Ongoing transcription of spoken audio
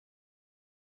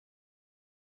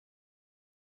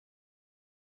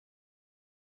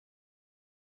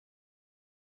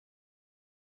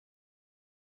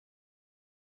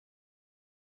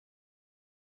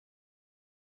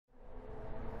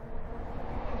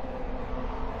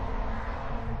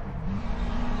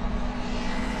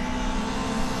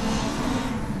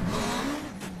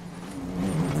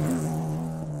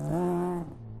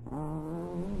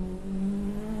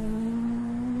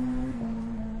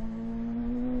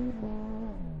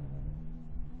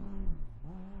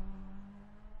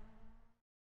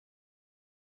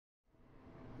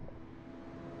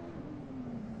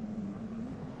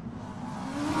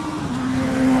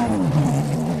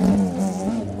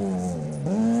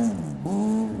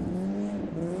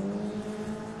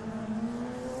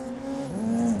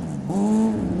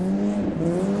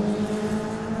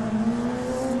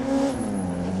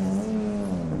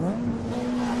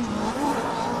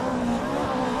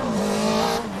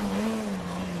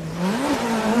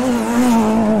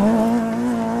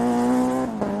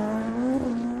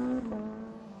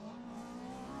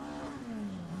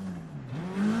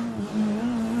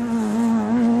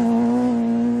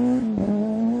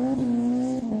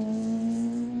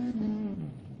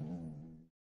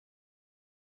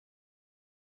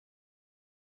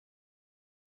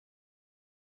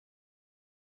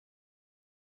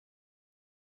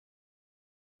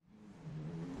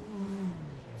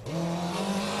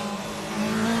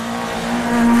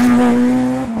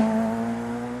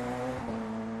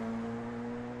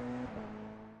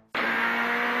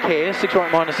6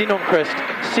 right minus, in on crest,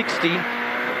 60.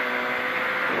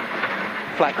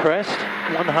 Flat crest,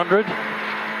 100.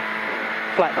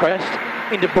 Flat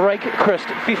crest, into brake, crest,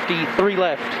 50, 3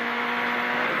 left.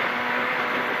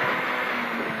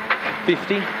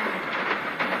 50.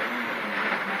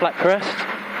 Flat crest,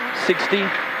 60.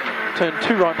 Turn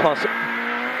 2 right plus.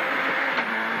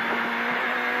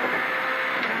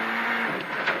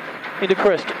 Into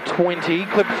crest, 20,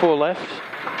 clip 4 left.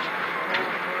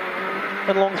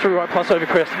 And long through right plus over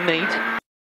crest, neat.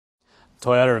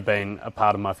 Toyota have been a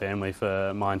part of my family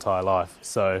for my entire life.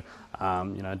 So,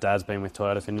 Dad's been with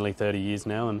Toyota for nearly 30 years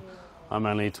now, and I'm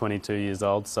only 22 years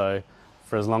old. So,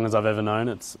 for as long as I've ever known,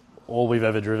 it's all we've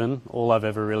ever driven. All I've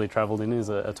ever really travelled in is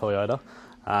a Toyota.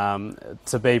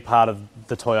 To be part of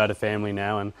the Toyota family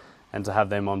now and to have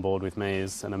them on board with me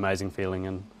is an amazing feeling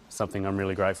and something I'm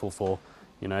really grateful for.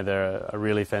 They're a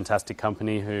really fantastic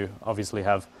company who obviously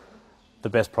have the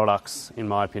best products, in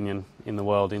my opinion, in the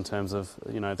world in terms of,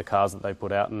 the cars that they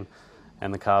put out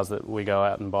and the cars that we go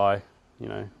out and buy,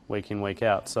 week in, week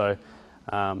out. So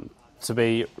to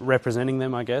be representing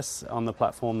them, I guess, on the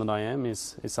platform that I am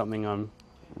is something I'm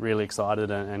really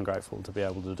excited and grateful to be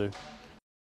able to do.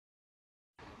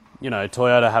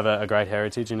 Toyota have a great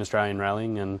heritage in Australian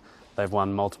rallying, and they've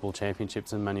won multiple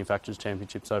championships and manufacturers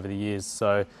championships over the years.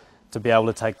 So to be able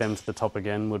to take them to the top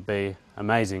again would be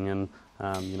amazing. And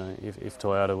if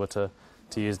Toyota were to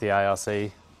use the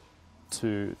ARC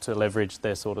to leverage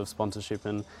their sort of sponsorship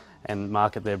and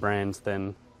market their brands,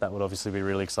 then that would obviously be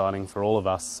really exciting for all of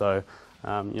us. So,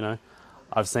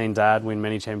 I've seen Dad win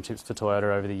many championships for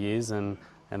Toyota over the years, and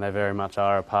they very much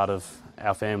are a part of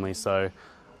our family. So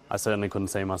I certainly couldn't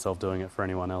see myself doing it for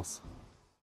anyone else.